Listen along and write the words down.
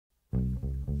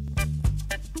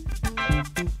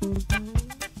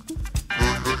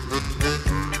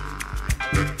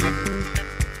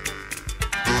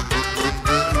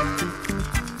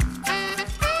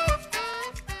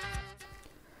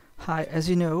Hi, as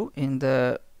you know, in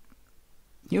the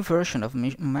new version of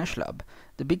Meshlab,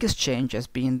 the biggest change has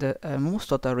been the most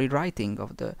total rewriting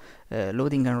of the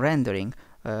loading and rendering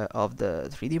of the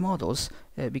 3D models,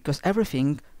 because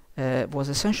everything was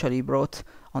essentially brought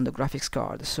on the graphics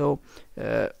card. So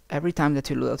every time that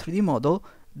you load a 3D model,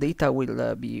 data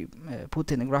will be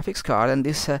put in the graphics card, and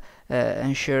this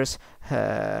ensures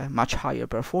much higher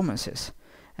performances.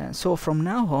 And so from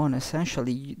now on,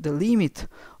 essentially, the limit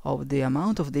of the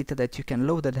amount of data that you can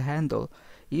load and handle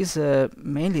is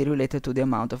mainly related to the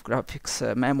amount of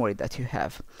graphics memory that you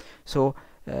have. So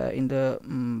in the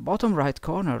bottom right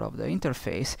corner of the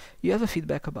interface, you have a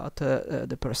feedback about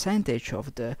the percentage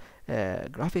of the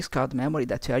graphics card memory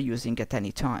that you are using at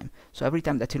any time. So every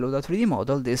time that you load a 3D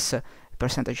model, this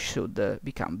percentage should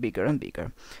become bigger and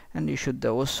bigger. And you should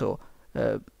also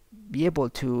be able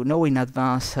to know in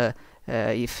advance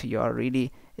if you are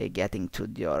really getting to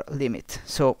your limit.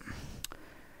 So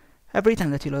every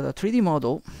time that you load a 3D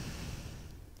model,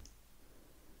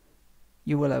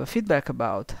 you will have a feedback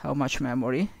about how much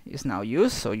memory is now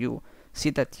used. So you see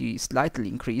that you slightly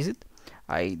increase it.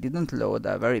 I didn't load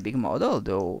a very big model,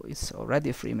 though it's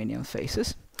already 3 million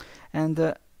faces. And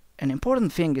an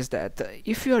important thing is that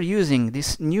if you are using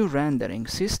this new rendering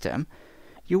system,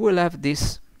 you will have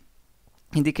this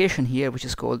indication here, which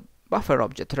is called buffer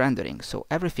object rendering. So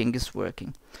everything is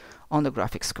working on the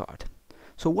graphics card.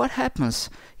 So what happens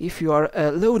if you are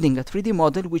loading a 3D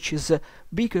model which is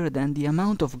bigger than the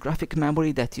amount of graphic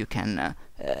memory that you can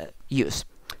use?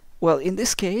 Well, in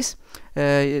this case,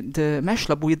 the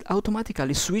Meshlab will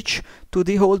automatically switch to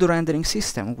the old rendering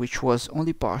system, which was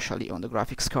only partially on the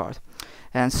graphics card.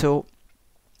 And so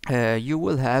you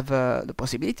will have the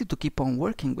possibility to keep on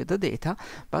working with the data,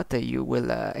 but you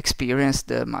will experience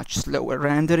the much slower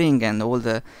rendering and all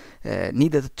the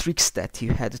needed tricks that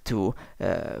you had to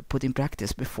put in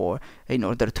practice before in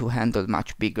order to handle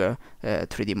much bigger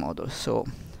 3D models. So,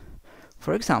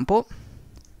 for example,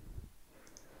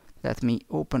 let me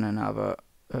open another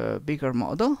bigger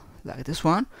model like this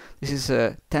one. This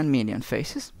is 10 million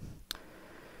faces.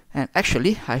 And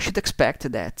actually, I should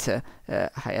expect that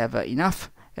I have enough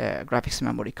graphics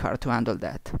memory card to handle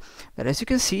that. But as you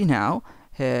can see now,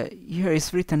 here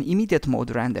is written immediate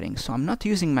mode rendering, so I'm not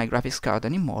using my graphics card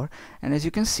anymore. And as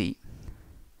you can see,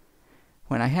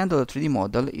 when I handle a 3D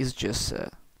model, it's just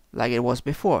like it was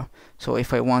before. So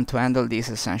if I want to handle this,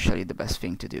 essentially the best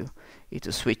thing to do is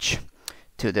to switch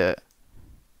to the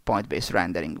point-based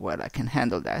rendering, where I can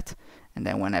handle that, and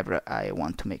then whenever I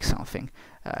want to make something,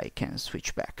 I can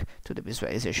switch back to the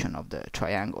visualization of the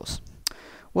triangles.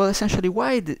 Well, essentially,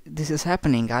 why this is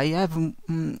happening? I have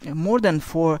more than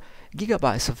 4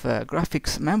 gigabytes of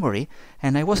graphics memory,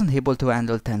 and I wasn't able to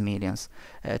handle 10 million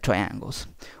triangles.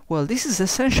 Well, this is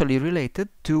essentially related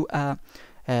to a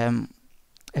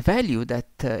value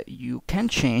that you can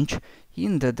change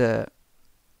in the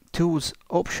Tools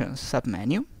Options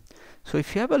submenu. So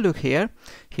if you have a look here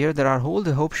there are all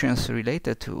the options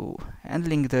related to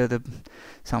handling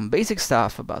some basic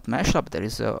stuff about Meshlab. There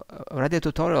is already a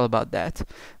tutorial about that,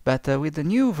 but with the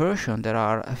new version there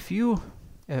are a few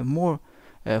more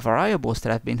variables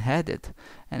that have been added.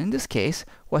 And in this case,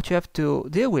 what you have to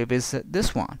deal with is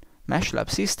this one, Meshlab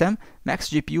System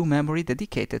Max GPU Memory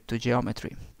Dedicated to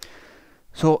Geometry.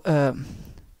 So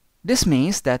this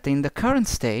means that in the current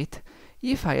state,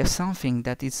 if I have something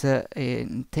that is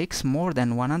takes more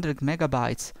than 100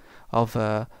 megabytes of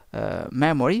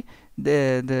memory,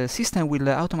 the system will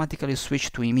automatically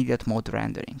switch to immediate mode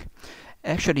rendering.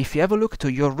 Actually, if you have a look to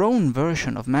your own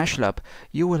version of Meshlab,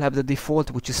 you will have the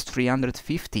default, which is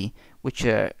 350, which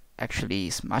actually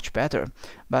is much better.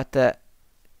 But the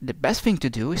best thing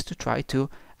to do is to try to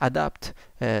adapt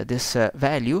this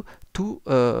value to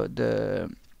the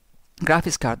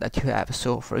graphics card that you have.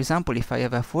 So for example, if I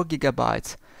have a 4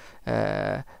 gigabytes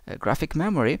graphic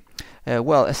memory,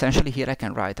 well, essentially here I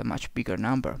can write a much bigger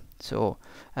number. So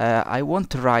I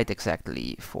want to write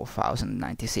exactly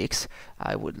 4096.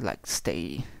 I would like to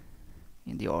stay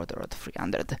in the order of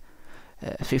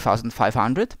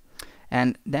 3500.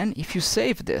 And then if you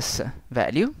save this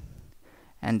value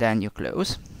and then you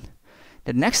close,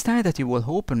 the next time that you will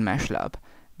open Meshlab,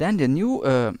 then the new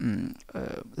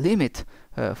limit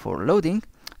for loading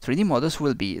 3D models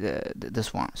will be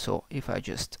this one. So if I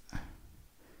just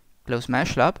close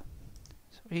Meshlab,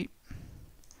 sorry,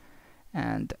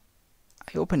 and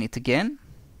I open it again,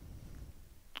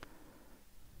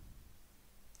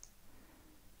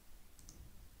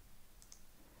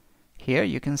 here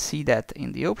you can see that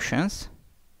in the options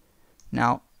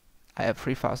now I have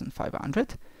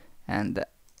 3500, and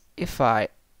if I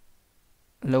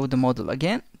load the model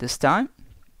again, this time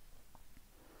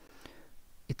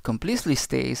it completely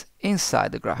stays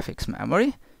inside the graphics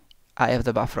memory. I have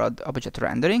the buffer object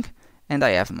rendering, and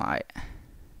I have my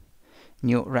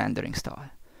new rendering style.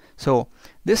 So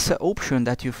this option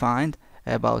that you find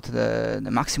about the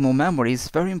maximum memory is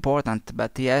very important,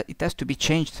 but it has to be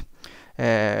changed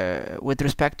with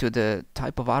respect to the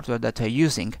type of hardware that you're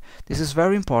using. This is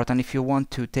very important if you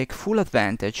want to take full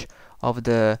advantage of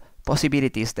the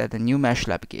possibilities that the new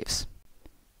Meshlab gives.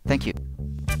 Thank you.